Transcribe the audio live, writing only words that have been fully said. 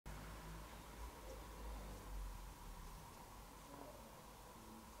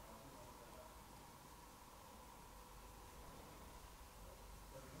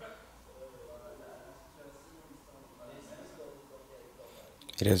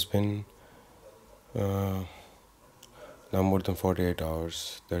It has been uh, now more than 48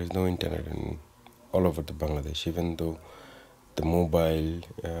 hours. There is no internet in all over the Bangladesh, even though the mobile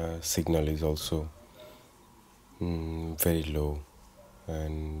signal is also very low.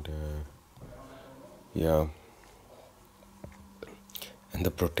 And yeah, and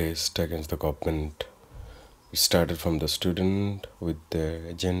the protest against the government, it started from the student with their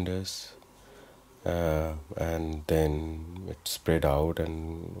agendas, and then it spread out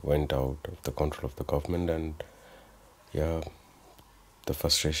and went out of the control of the government. And yeah, the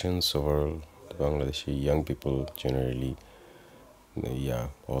frustrations over the Bangladeshi young people generally, yeah,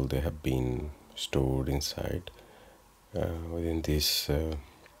 all they have been stored inside within this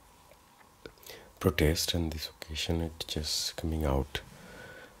protest, and this occasion it just coming out.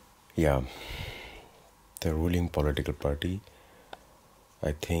 Yeah, the ruling political party,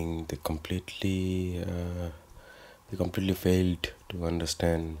 I think they completely failed to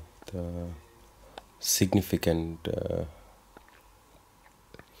understand the significant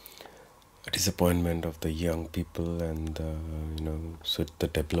disappointment of the young people, and so the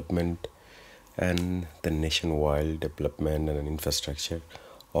development and the nationwide development and infrastructure,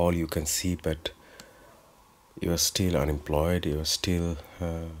 all you can see, but you are still unemployed, you are still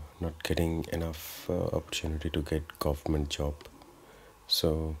not getting enough opportunity to get government job.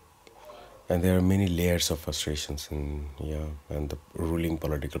 So, and there are many layers of frustrations, and the ruling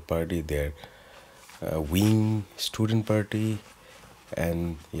political party, their wing student party,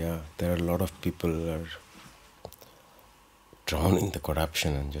 and yeah, there are a lot of people are drowned in the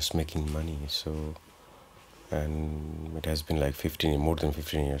corruption and just making money. So, and it has been like more than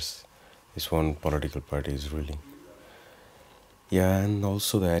 15 years this one political party is ruling. Yeah, and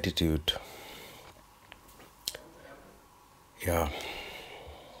also the attitude. Yeah,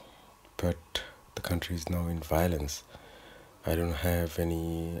 but the country is now in violence. I don't have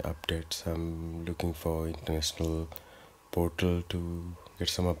any updates. I'm looking for international portal to get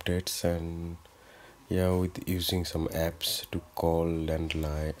some updates, and yeah, with using some apps to call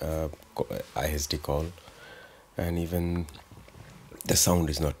landline, ISD call, and even the sound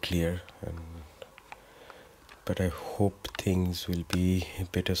is not clear. But I hope things will be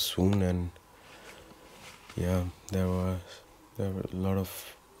better soon. And yeah, there were a lot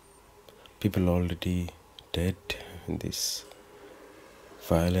of people already dead in this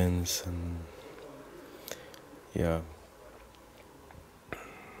violence, and yeah,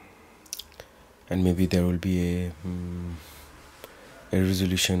 and maybe there will be a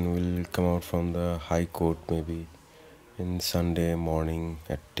resolution will come out from the High Court maybe in Sunday morning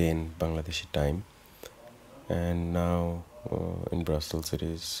at 10 Bangladeshi time. And now in Brussels it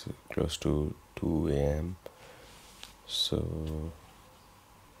is close to 2 a.m. So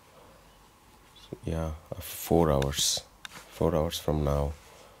yeah, 4 hours from now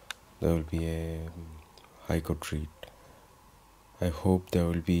there will be a High Court read. I hope there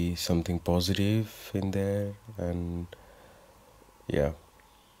will be something positive in there. And yeah,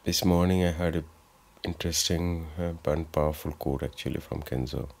 this morning I heard a interesting and powerful quote actually from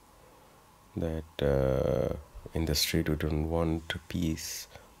Kenzo, that in the street we don't want peace,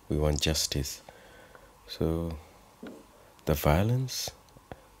 we want justice. So the violence,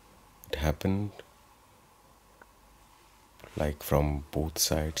 it happened like from both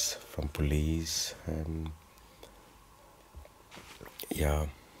sides, from police, and yeah,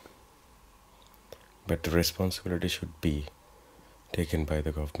 but the responsibility should be taken by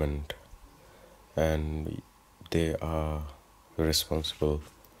the government, and they are responsible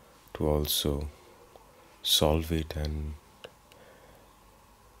to also solve it. And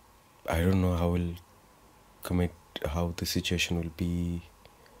I don't know how the situation will be,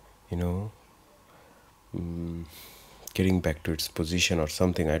 getting back to its position or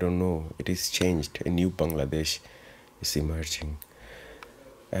something. I don't know. It is changed. A new Bangladesh is emerging.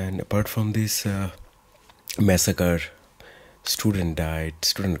 And apart from this massacre, student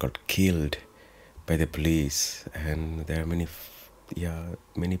got killed by the police, and there are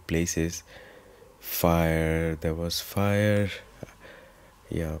many places. There was fire,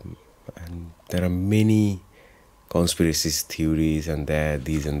 yeah, and there are many conspiracies theories, and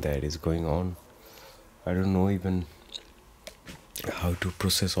these and that is going on. I don't know even how to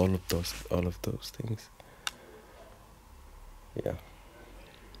process all of those things. Yeah,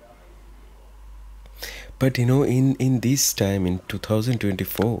 but in this time in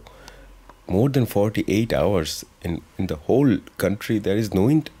 2024, more than 48 hours in the whole country there is no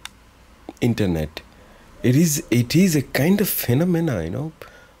internet. It is a kind of phenomena,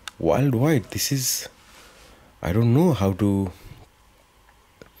 worldwide. This is, I don't know how to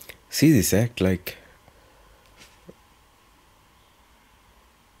see this act. Like,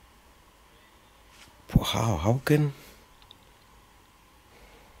 how can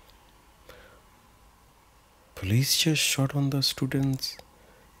police just shot on the student's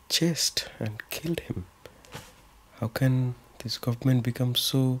chest and killed him? How can this government become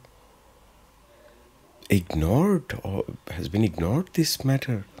so ignored, or has been ignored this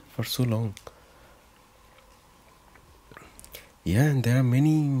matter for so long? Yeah, and there are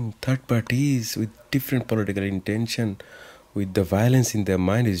many third parties with different political intention, with the violence in their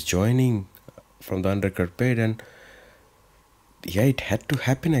mind is joining from the undercarpet, and yeah, it had to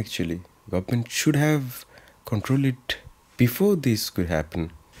happen actually. Government should have controlled it before this could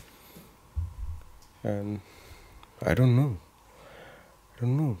happen. And I don't know.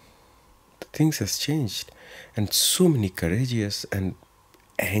 The things has changed, and so many courageous and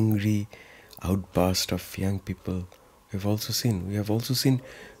angry outbursts of young people we have also seen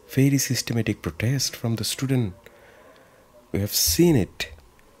very systematic protest from the student. We have seen it.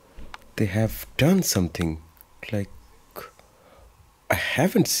 They have done something like I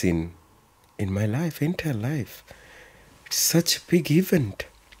haven't seen in my life, entire life. It's such a big event.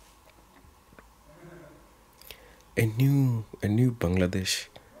 A new Bangladesh.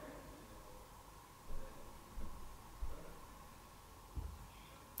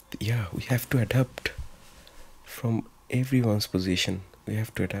 Yeah, we have to adapt from everyone's position. We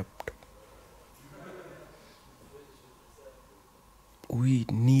have to adapt. We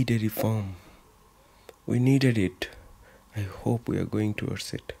need a reform. We needed it. I hope we are going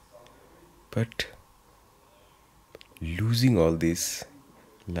towards it. But losing all these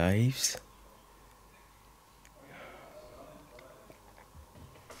lives,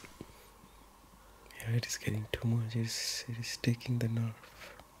 yeah, it is getting too much. It is taking the nerve.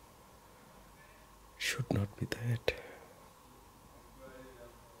 Should not be that.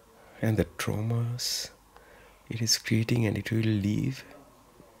 And the traumas it is creating, and it will leave.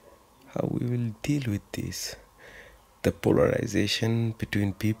 How we will deal with this? The polarization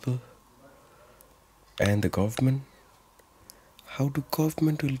between people and the government. How do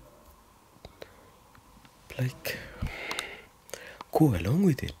government will go along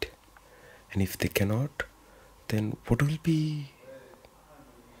with it? And if they cannot, then what will be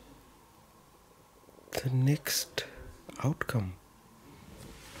the next outcome?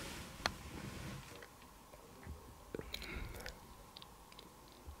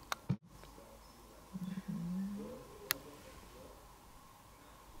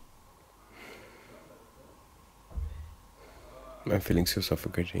 I'm feeling so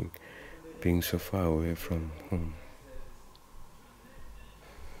suffocating, being so far away from home.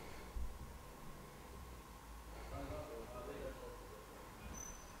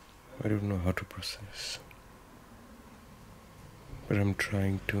 I don't know how to process, but I'm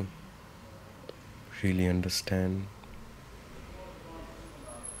trying to really understand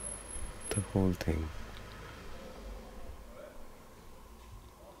the whole thing.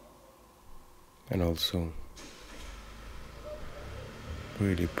 And also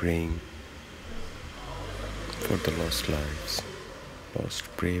really praying for the lost lives, lost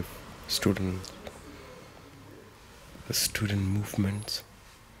brave students, the student movements.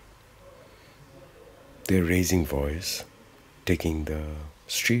 They're raising voice, taking the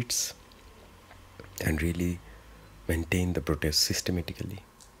streets, and really maintain the protest systematically.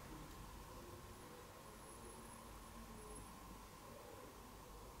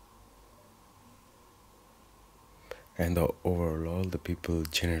 And overall, the people,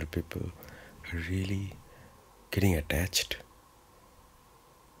 general people, are really getting attached.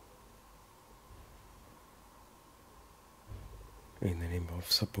 In the name of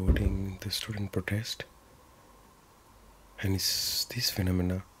supporting the student protest. And this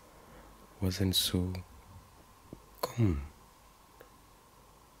phenomena wasn't so common.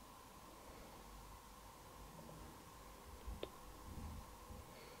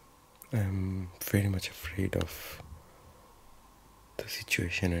 I'm very much afraid of the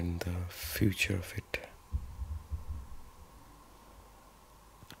situation and the future of it.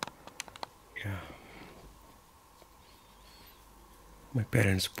 Yeah. My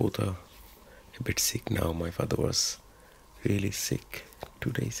parents both are a bit sick now. My father was really sick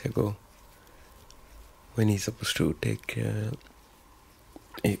 2 days ago when he's supposed to take to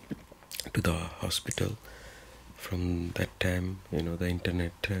the hospital. From that time, the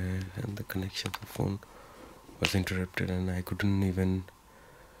internet and the connection to phone was interrupted, and I couldn't even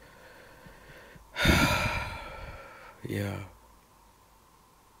yeah,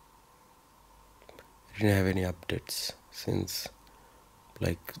 I didn't have any updates since,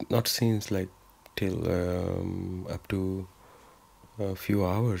 not since, till up to a few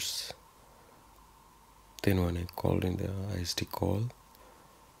hours. Then when I called in the ISD call,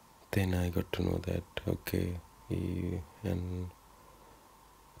 then I got to know that okay, and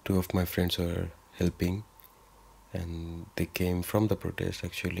two of my friends were helping, and they came from the protest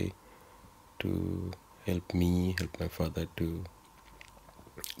actually to help me, help my father to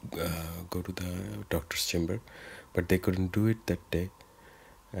go to the doctor's chamber, but they couldn't do it that day.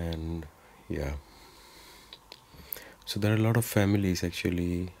 And yeah, so there are a lot of families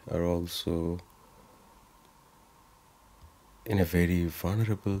actually are also in a very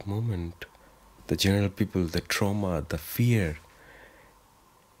vulnerable moment. The general people, the trauma, the fear,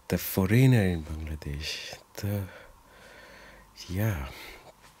 the foreigner in Bangladesh, yeah,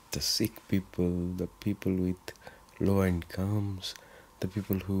 the sick people, the people with low incomes, the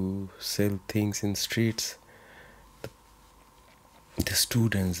people who sell things in streets, the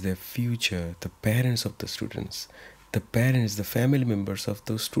students, their future, the parents of the students, the parents, the family members of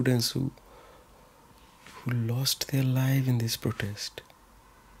those students who lost their life in this protest.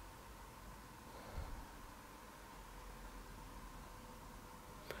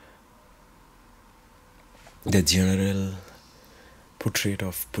 The general portrait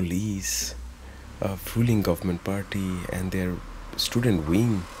of police, of ruling government party and their student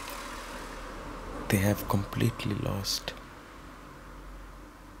wing, they have completely lost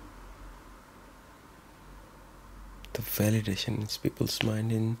the validation in people's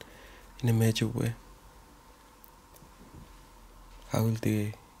mind in a major way. How will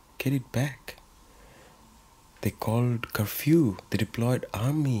they get it back? They called curfew, they deployed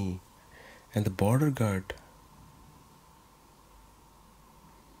army and the border guard.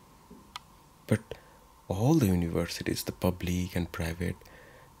 But all the universities, the public and private,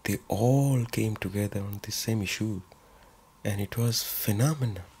 they all came together on the same issue. And it was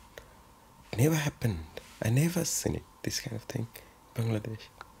phenomenal. Never happened. I never seen it, this kind of thing, in Bangladesh.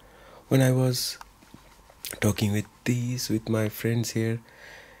 When I was talking with my friends here,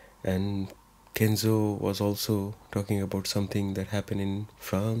 and Kenzo was also talking about something that happened in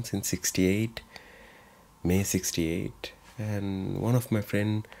France in May 68. And one of my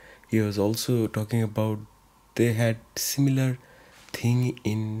friend, he was also talking about they had similar thing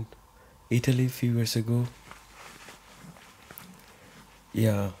in Italy a few years ago.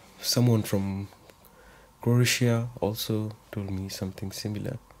 Yeah, someone from Croatia also told me something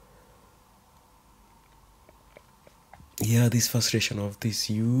similar. Yeah, this frustration of this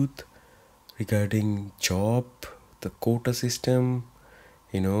youth regarding job, the quota system,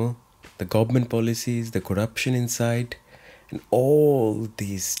 the government policies, the corruption inside, and all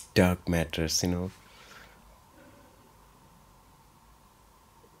these dark matters,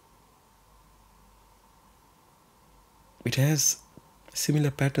 It has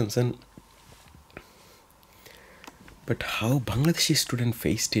similar patterns, but how Bangladeshi student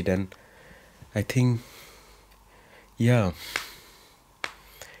faced it, and I think, yeah,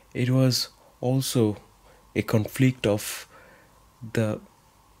 it was also a conflict of the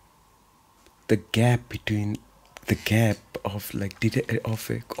gap of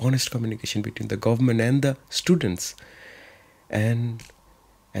a honest communication between the government and the students, and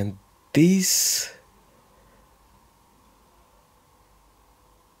these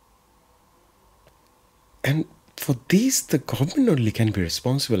and for this the government only can be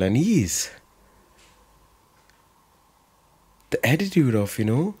responsible, and is the attitude of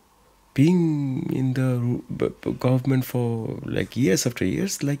being in the government for like years after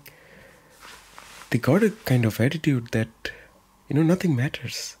years, like they got a kind of attitude that nothing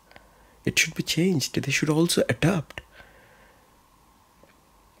matters. It should be changed. They should also adapt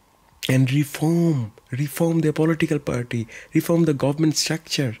and reform their political party, reform the government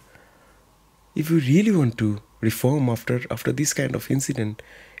structure. If we really want to reform after this kind of incident,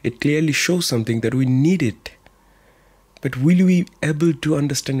 it clearly shows something that we need it. But will we able to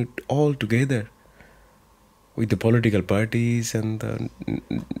understand it all together with the political parties and the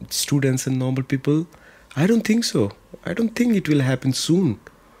students and normal people? I don't think so. I don't think it will happen soon.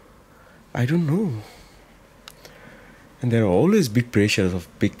 I don't know. And there are always big pressures of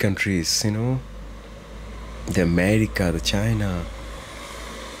big countries, the America, the China,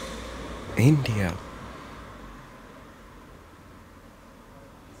 India.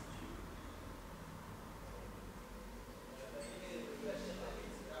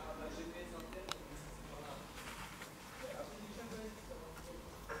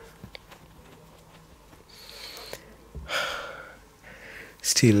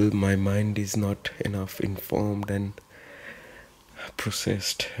 Still, my mind is not enough informed and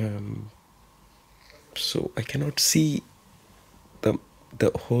processed, so I cannot see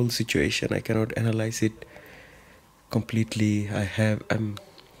the whole situation. I cannot analyze it completely. I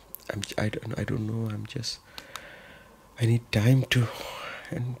don't know. I need time to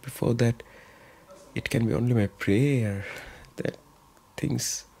and before that, it can be only my prayer that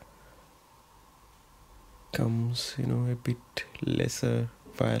things comes, a bit lesser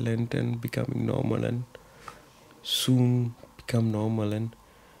violent and becoming normal, and soon become normal, and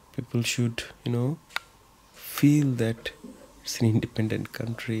people should, feel that it's an independent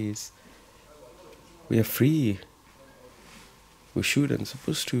country. We are free. We should and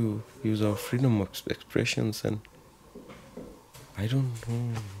supposed to use our freedom of expressions, and I don't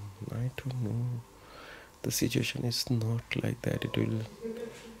know. The situation is not like that. It will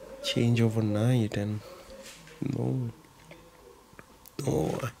change overnight, and no,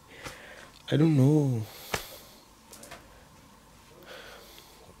 I don't know.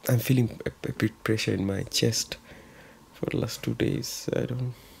 I'm feeling a bit pressure in my chest for the last 2 days.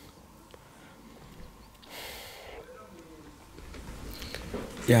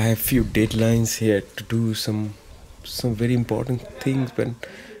 I have few deadlines here to do some very important things, but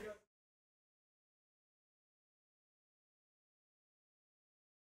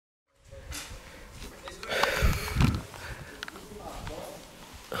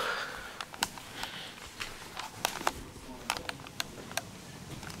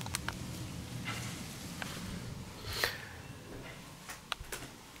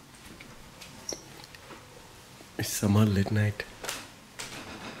it's summer late night.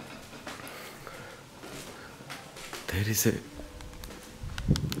 There is a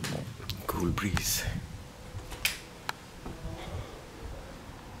cool breeze.